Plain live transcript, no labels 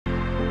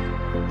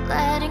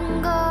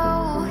letting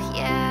go.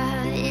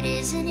 Yeah, it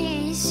isn't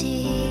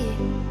easy.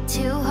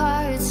 Two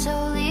hearts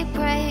slowly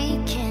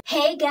breaking.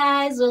 Hey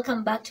guys,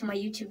 welcome back to my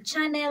YouTube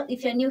channel.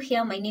 If you're new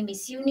here, my name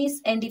is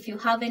Eunice, and if you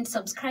haven't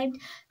subscribed,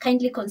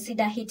 kindly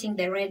consider hitting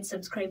the red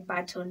subscribe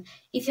button.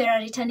 If you're a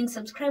returning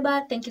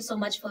subscriber, thank you so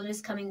much for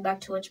always coming back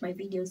to watch my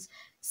videos.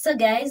 So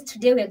guys,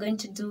 today we are going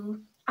to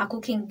do a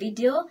cooking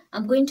video.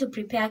 I'm going to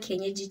prepare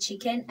kienyeji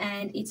chicken,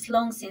 and it's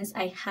long since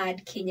I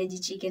had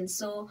kienyeji chicken,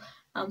 so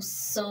I'm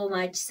so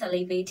much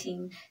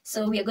salivating.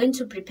 So we are going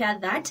to prepare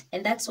that,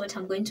 and that's what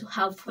I'm going to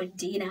have for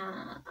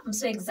dinner. I'm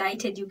so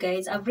excited, you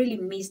guys. I've really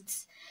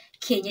missed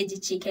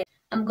kienyeji chicken.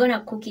 I'm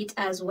gonna cook it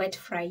as wet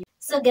fry.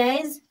 So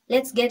guys,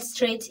 let's get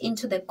straight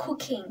into the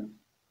cooking.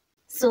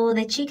 So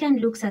the chicken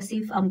looks as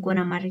if I'm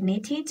gonna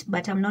marinate it,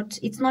 but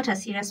it's not a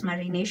serious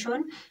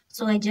marination.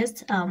 So I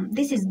just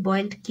this is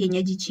boiled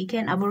kienyeji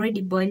chicken. I've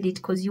already boiled it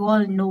because you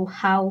all know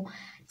how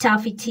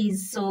tough it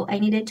is, so I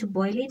needed to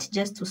boil it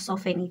just to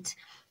soften it.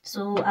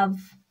 So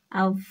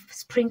I've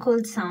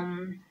sprinkled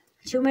some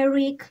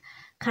turmeric,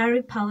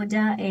 curry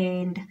powder,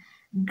 and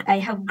I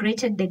have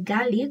grated the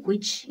garlic,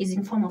 which is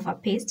in form of a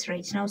paste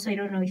right now. So I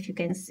don't know if you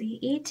can see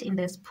it in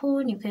the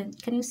spoon.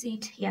 Can you see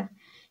it here?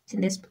 It's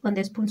in this on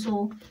the spoon.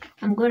 So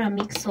I'm gonna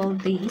mix all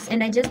this,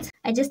 and I just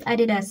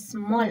added a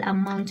small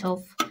amount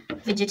of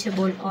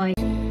vegetable oil.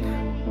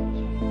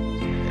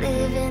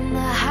 Living the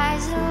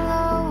highs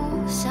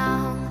and lows,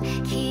 I'm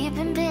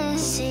keeping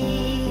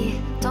busy.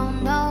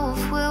 Don't know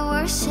if we're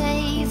worth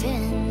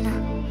saving.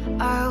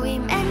 Are we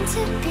meant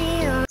to be?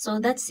 So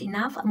that's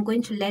enough. I'm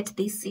going to let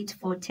this sit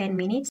for 10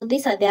 minutes. So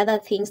these are the other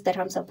things that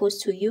I'm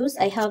supposed to use.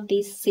 I have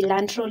these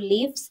cilantro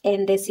leaves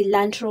and the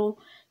cilantro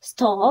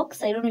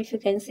stalks. I don't know if you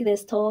can see the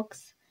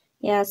stalks.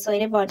 Yeah, so I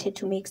never wanted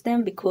to mix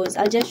them because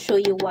I'll just show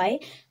you why.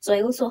 So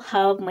I also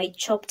have my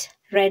chopped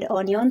red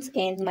onions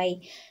and my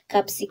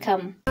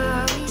capsicum.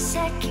 Are we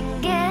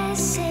second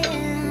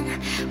guessing?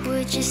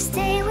 Would you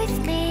stay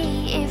with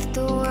me if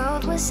the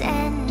world was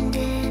ending?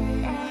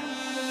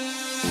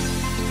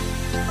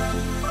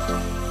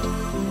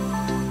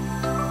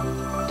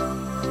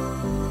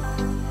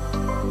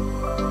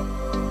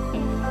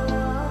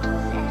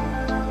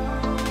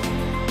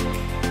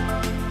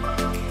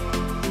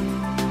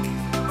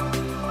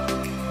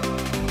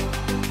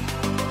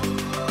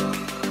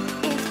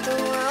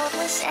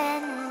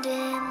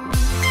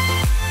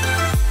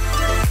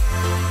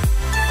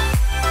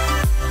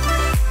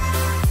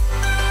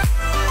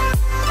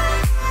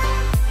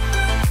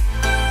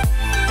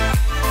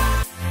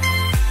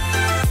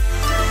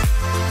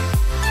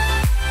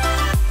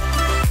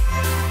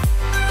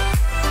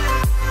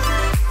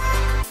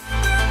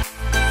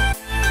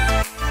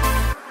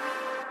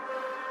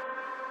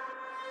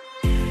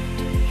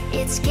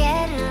 It's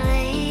getting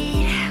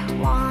late,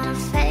 wanna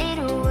fade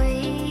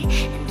away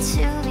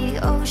into the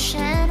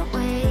ocean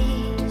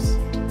waves.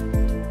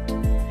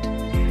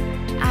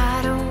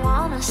 I don't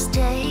wanna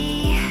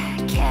stay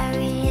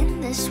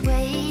carrying this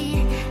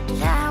weight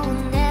that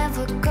will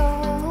never go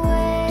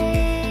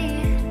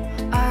away.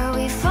 Are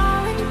we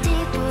falling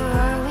deep or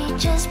are we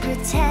just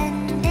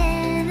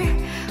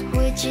pretending?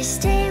 Would you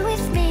stay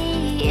with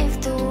me if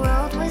the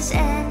world was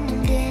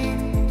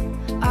ending?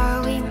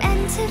 Are we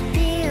meant to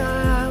be or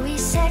are we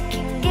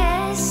second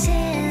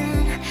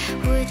guessing?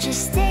 Would you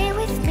stay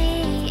with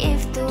me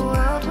if the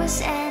world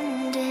was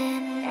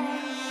ending?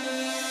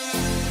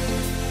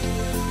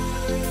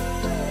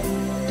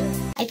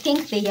 I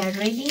think they are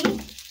ready.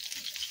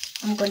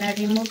 I'm gonna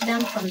remove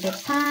them from the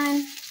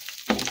pan.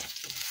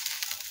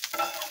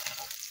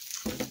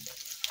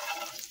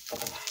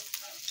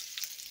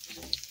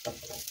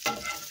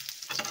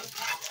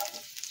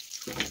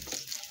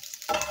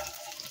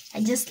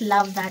 I just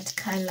love that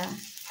color.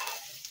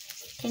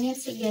 Can you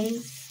see,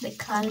 guys, the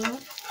color?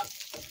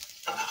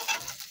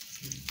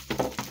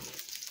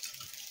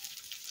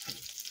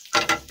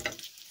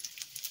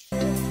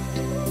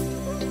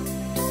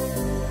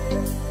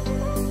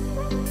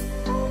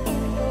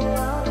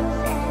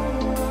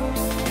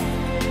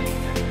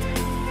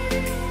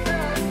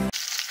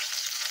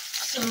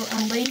 So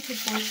I'm going to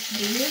put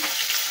this.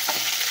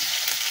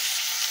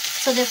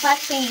 So the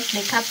first thing is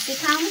the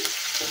capsicum.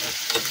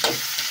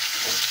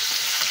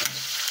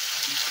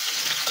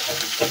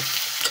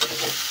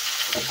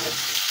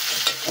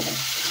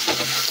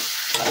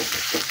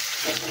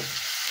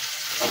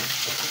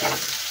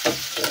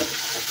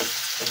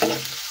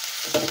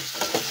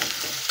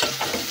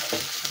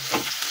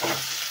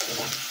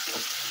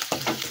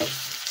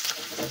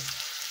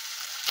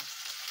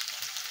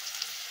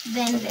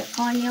 Then the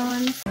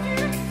onions.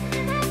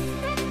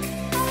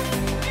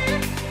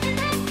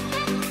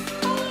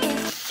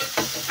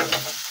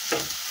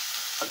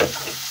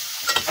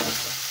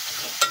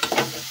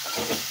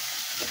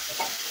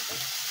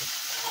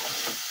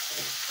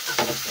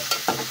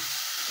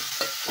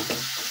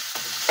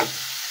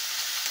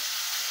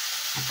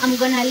 I'm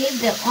gonna leave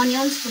the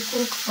onions to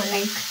cook for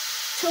like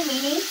 2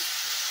 minutes.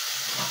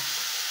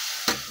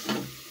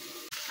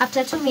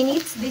 After 2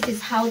 minutes, this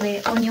is how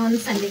the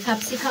onions and the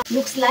capsicum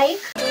looks like.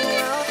 The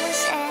world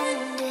was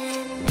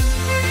ending.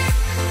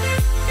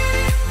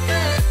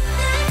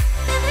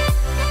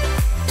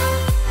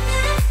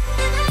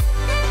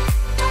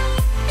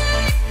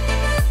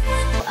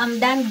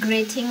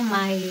 grating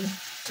my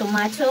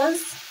tomatoes.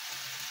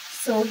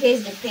 So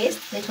here's the paste,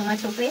 the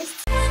tomato paste.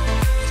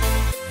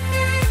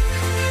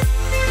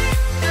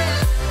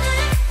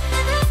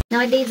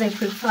 Nowadays I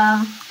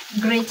prefer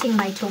grating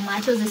my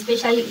tomatoes,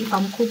 especially if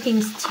I'm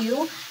cooking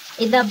stew,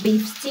 either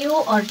beef stew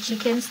or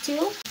chicken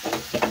stew.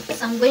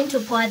 So I'm going to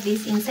pour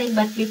this inside,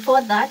 but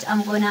before that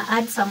I'm gonna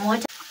add some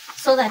water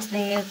so that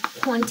the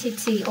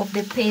quantity of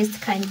the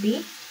paste can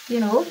be,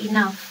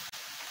 enough.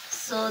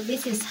 So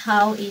this is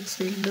how it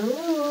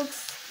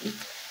looks.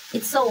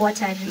 It's so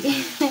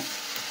watery.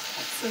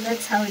 So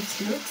that's how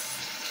it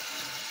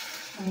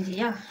looks. And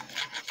yeah,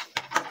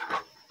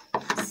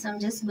 so I'm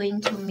just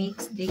going to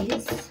mix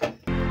this.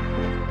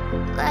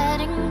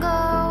 Letting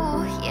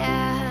go,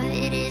 yeah,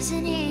 it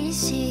isn't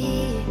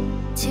easy.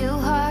 Two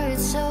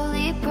hearts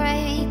slowly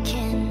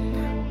breaking,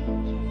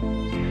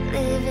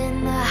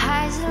 living the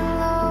highs and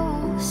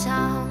lows.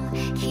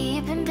 I'm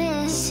keeping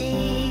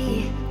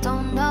busy.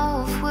 Don't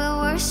know if we're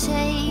worth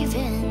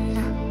saving.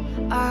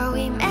 Are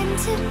we meant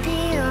to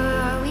be, or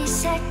are we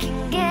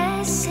second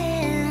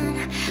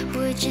guessing?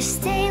 Would you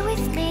stay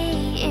with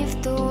me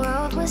if the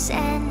world was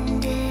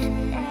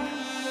ending?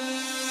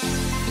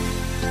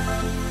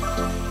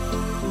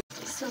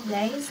 So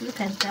guys,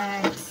 look at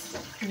that.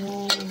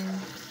 Whoa.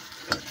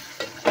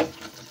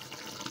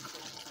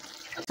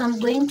 So I'm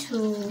going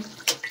to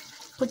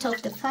put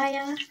off the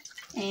fire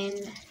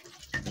and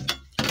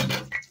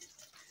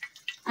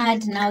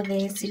add now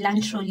the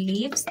cilantro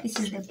leaves. This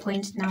is the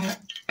point now.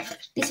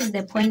 This is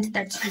the point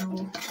that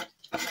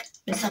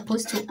you're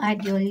supposed to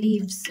add your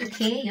leaves,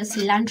 okay? Your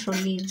cilantro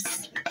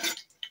leaves.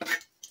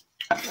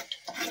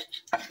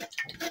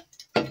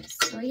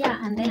 So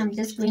yeah, and then I'm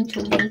just going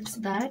to mix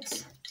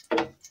that.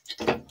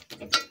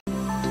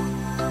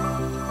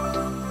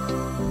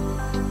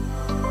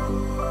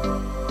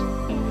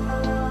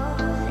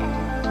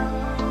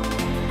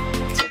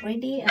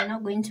 Ready. I'm now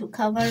going to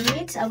cover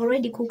it. I've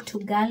already cooked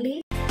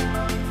ugali.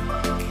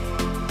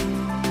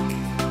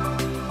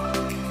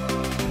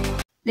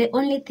 The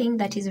only thing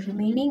that is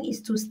remaining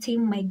is to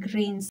steam my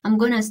greens. I'm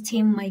gonna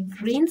steam my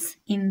greens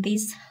in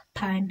this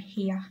pan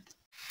here.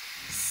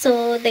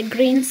 So the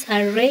greens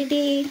are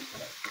ready,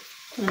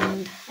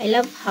 and I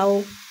love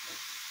how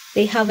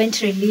they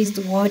haven't released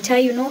water.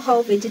 You know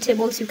how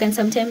vegetables, you can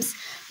sometimes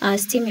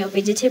steam your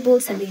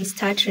vegetables and they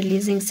start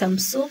releasing some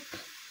soup.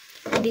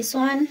 This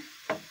one,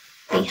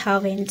 they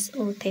haven't.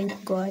 Oh,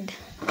 thank God.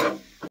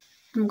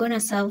 I'm gonna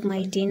serve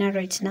my dinner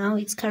right now.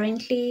 It's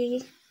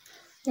currently,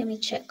 let me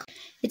check.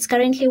 It's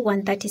currently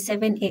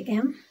 1:37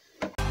 a.m.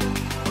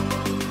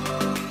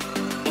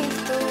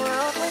 If the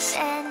world was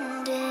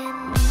ending,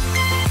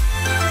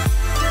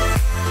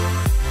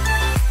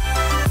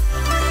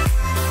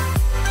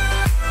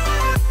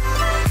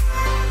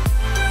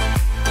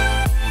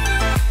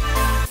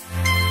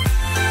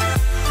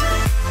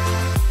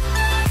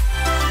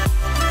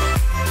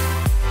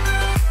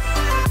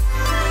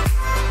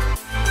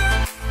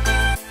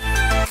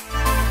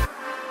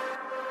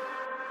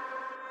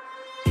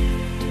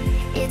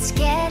 it's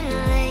getting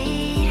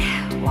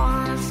late,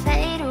 wanna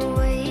fade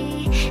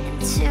away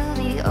into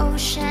the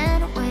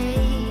ocean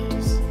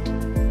waves.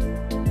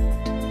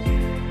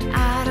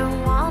 I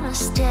don't wanna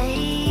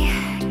stay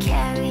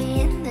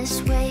carrying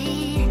this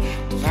weight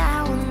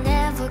that will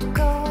never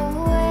go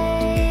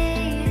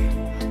away.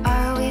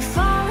 Are we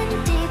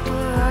falling deep,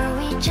 or are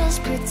we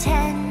just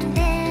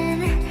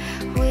pretending?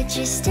 Would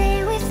you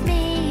stay with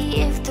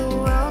me if the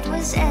world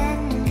was ending?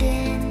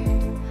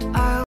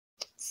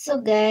 So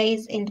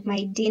guys, and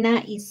my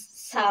dinner is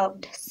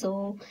served.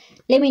 So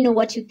let me know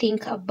what you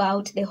think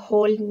about the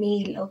whole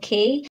meal, okay?